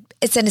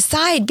an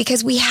aside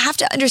because we have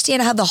to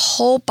understand how the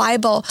whole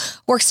Bible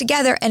works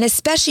together. And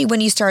especially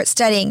when you start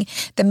studying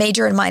the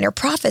major and minor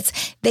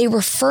prophets, they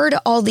refer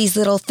to all these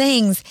little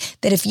things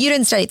that if you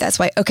didn't study, that's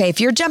why, okay, if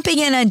you're jumping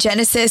in on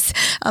Genesis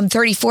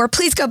 34,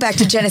 please go back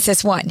to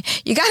Genesis 1.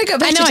 You got to go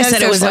back to Genesis 1. I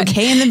said it was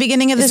okay in the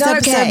beginning of this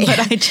episode, okay. But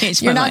I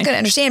changed my You're not mind. going to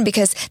understand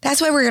because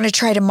that's why we're going to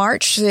try to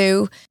march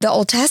through the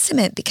Old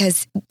Testament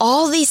because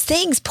all these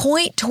things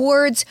point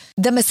towards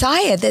the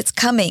Messiah that's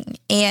coming.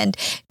 And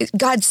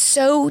God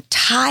so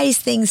ties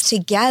things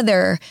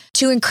together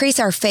to increase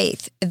our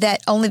faith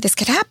that only this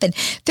could happen.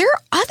 There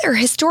are other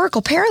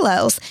historical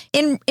parallels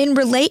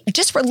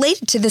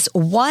related to this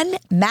one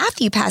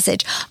Matthew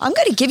passage. I'm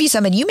going to give you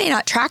some, and you may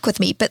not track with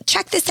me, but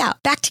check this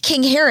out. Back to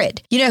King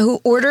Herod, who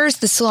orders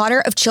the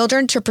slaughter of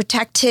children to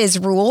protect his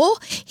rule.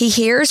 He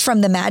hears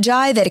from the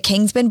Magi that a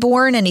king's been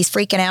born, and he's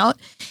freaking out.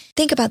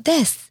 Think about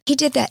this. He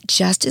did that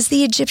just as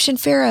the Egyptian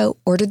Pharaoh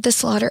ordered the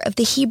slaughter of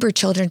the Hebrew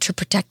children to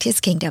protect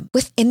his kingdom.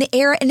 Within the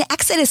era in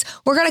Exodus,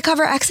 we're going to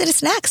cover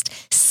Exodus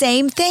next.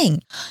 Same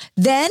thing.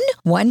 Then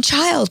one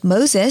child,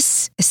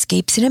 Moses,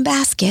 escapes in a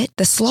basket,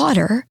 the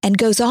slaughter, and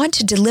goes on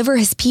to deliver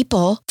his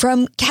people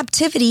from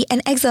captivity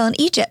and exile in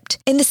Egypt.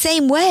 In the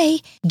same way,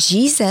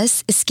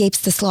 Jesus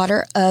escapes the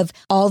slaughter of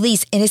all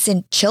these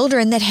innocent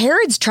children that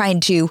Herod's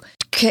trying to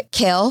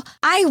kill,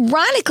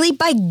 ironically,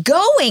 by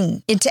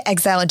going into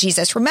exile in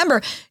Jesus.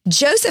 Remember,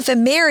 Joseph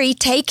and Mary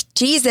take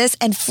Jesus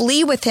and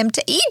flee with him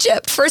to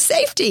Egypt for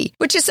safety,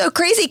 which is so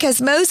crazy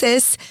because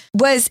Moses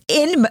was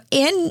in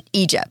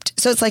Egypt.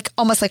 So it's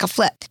almost like a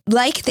flip.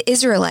 Like the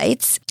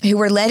Israelites who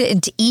were led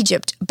into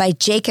Egypt by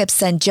Jacob's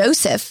son,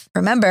 Joseph.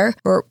 Remember,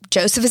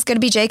 Joseph is going to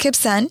be Jacob's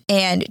son,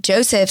 and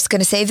Joseph's going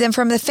to save them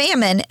from the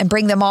famine and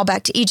bring them all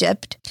back to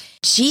Egypt.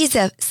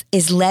 Jesus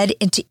is led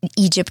into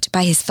Egypt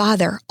by his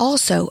father,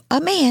 also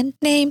a man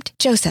named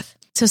Joseph.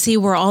 So see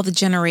where all the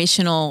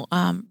generational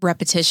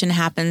repetition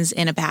happens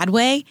in a bad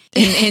way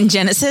in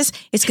Genesis,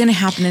 it's going to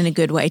happen in a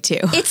good way too.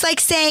 It's like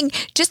saying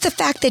just the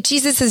fact that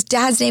Jesus'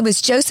 dad's name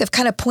was Joseph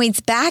kind of points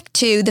back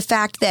to the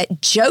fact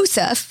that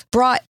Joseph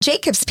brought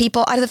Jacob's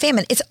people out of the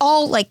famine. It's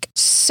all like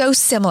so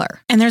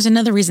similar. And there's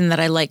another reason that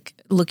I like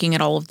looking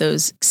at all of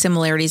those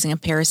similarities and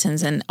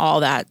comparisons and all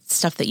that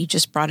stuff that you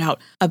just brought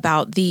out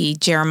about the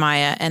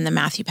Jeremiah and the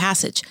Matthew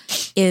passage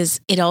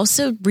is it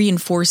also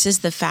reinforces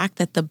the fact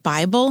that the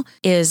Bible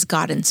is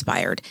God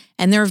inspired.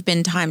 And there have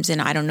been times in,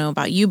 I don't know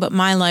about you, but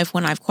my life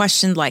when I've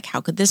questioned, like,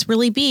 how could this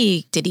really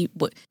be?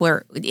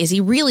 Where is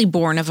he really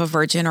born of a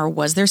virgin, or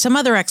was there some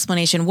other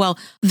explanation? Well,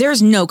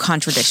 there's no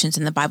contradictions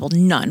in the Bible,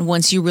 none.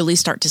 Once you really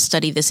start to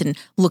study this and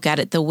look at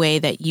it the way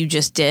that you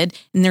just did,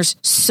 and there's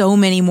so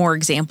many more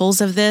examples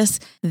of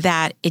this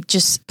that it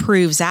just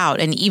proves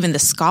out, and even the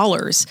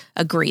scholars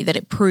agree that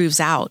it proves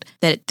out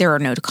that there are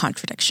no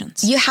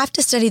contradictions. You have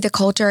to study the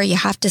culture, you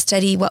have to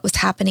study what was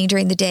happening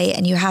during the day,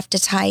 and you have to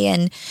tie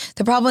in.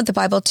 The problem with the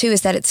Bible too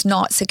is that it's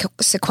not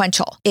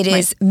sequential. It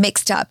is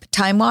mixed up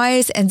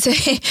time-wise, and so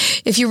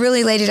if you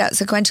really laid it out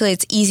sequentially,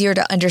 it's easier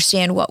to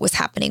understand what was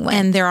happening when.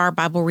 And there are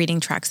Bible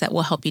reading tracks that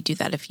will help you do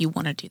that if you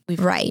want to do.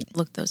 We've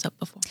looked those up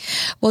before.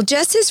 Well,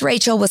 just as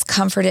Rachel was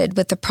comforted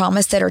with the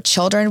promise that her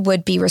children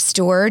would be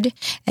restored,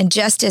 and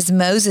just as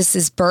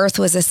Moses' birth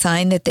was a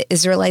sign that the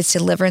Israelites'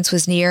 deliverance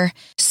was near,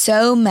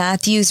 so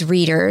Matthew's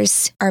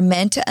readers are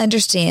meant to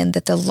understand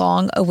that the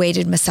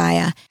long-awaited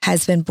Messiah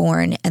has been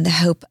born and the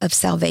hope of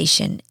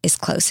salvation is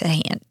close at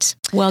hand.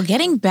 Well,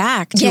 getting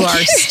back to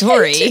our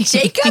story.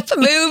 Jacob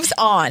moves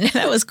on.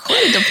 That was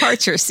quite a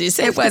departure,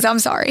 Susan. It was. I'm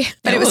sorry.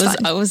 But it was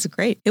fun. It was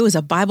great. It was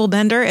a Bible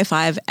bender if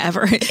I've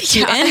ever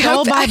to end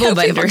all Bible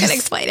benders. People can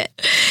explain it.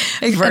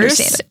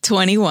 Verse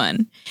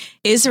 21.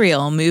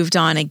 Israel moved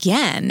on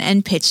again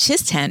and pitched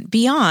his tent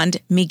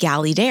beyond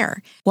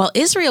Migdal-eder. While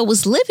Israel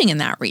was living in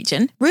that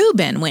region,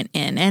 Reuben went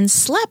in and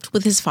slept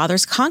with his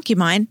father's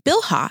concubine,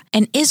 Bilhah,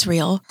 and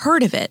Israel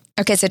heard of it.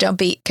 Okay, so don't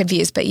be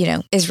confused, but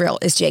Israel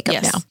is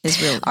Jacob now.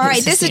 Israel. All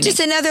right, this is just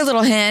another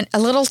little hint, a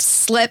little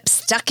slip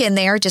stuck in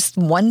there, just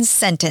one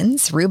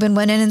sentence. Reuben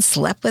went in and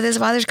slept with his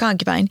father's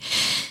concubine.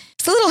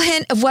 It's a little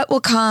hint of what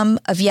will come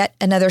of yet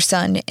another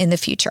son in the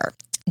future.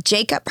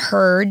 Jacob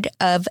heard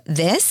of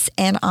this,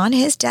 and on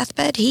his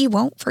deathbed, he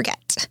won't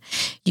forget.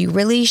 You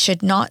really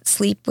should not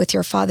sleep with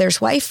your father's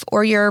wife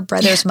or your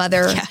brother's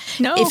mother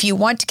if you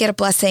want to get a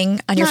blessing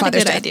on your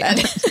father's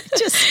deathbed.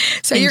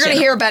 So you're going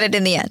to hear about it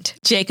in the end.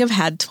 Jacob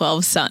had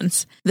 12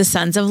 sons. The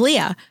sons of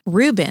Leah,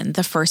 Reuben,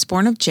 the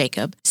firstborn of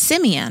Jacob,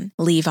 Simeon,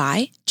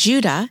 Levi,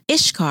 Judah,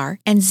 Issachar,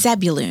 and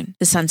Zebulun.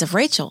 The sons of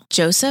Rachel,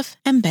 Joseph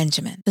and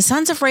Benjamin. The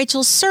sons of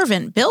Rachel's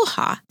servant,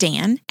 Bilhah,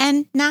 Dan,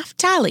 and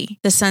Naphtali.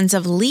 The sons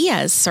of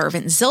Leah's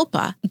servant,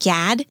 Zilpah,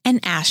 Gad, and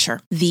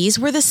Asher. These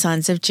were the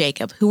sons of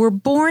Jacob who were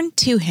born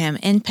to him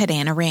in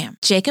Padan Aram.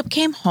 Jacob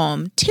came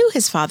home to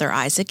his father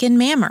Isaac in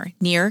Mamre,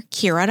 near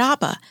Kiryat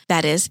Arba,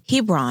 that is,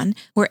 Hebron,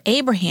 where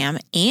Abraham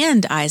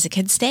and Isaac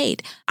had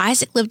stayed.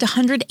 Isaac lived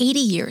 180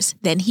 years.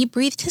 Then he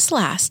breathed his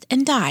last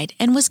and died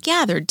and was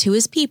gathered to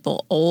his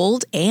people,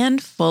 old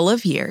and full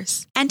of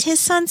years. And his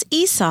sons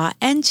Esau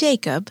and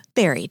Jacob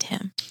buried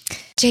him.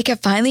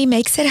 Jacob finally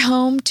makes it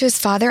home to his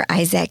father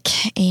Isaac,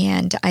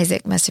 and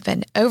Isaac must have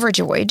been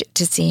overjoyed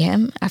to see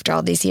him after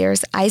all these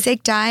years.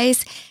 Isaac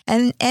dies,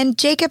 and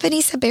Jacob and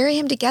Esau bury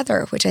him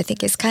together, which I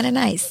think is kind of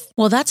nice.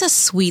 Well, that's a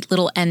sweet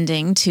little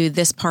ending to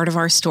this part of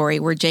our story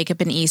where Jacob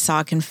and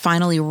Esau can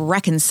finally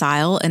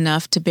reconcile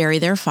enough to bury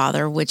their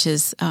father, which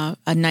is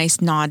a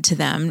nice nod to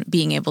them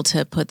being able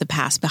to put the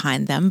past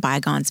behind them.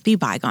 Bygones be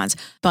bygones.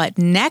 But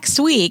next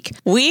week,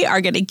 we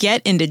are going to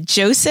get into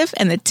Joseph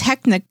and the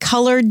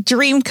Technicolor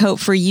Dreamcoat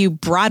for you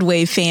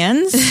Broadway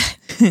fans.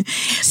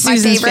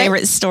 Susan's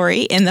favorite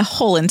story in the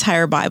whole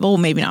entire Bible. Well,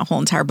 maybe not whole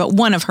entire, but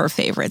one of her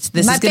favorites.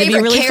 This is going to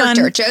be really fun.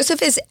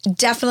 Joseph is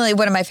definitely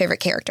one of my favorite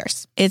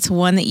characters. It's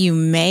one that you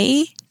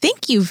may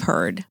think you've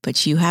heard,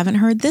 but you haven't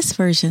heard this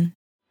version.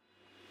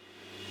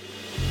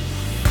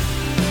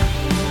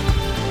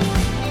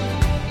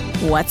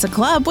 What's a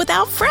club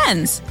without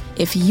friends?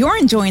 If you're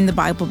enjoying the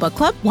Bible Book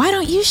Club, why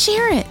don't you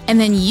share it? And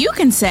then you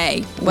can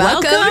say,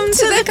 Welcome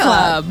to the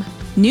club.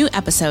 New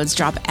episodes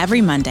drop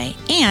every Monday,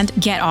 and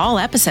get all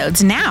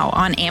episodes now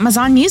on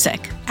Amazon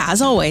Music.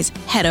 As always,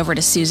 head over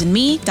to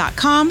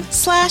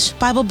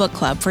susanme.com/Bible Book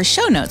Club for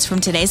show notes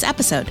from today's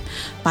episode.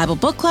 Bible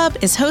Book Club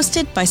is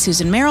hosted by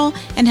Susan Merrill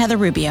and Heather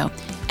Rubio,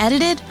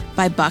 edited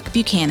by Buck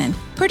Buchanan,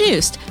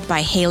 produced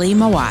by Haley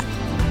Mawat.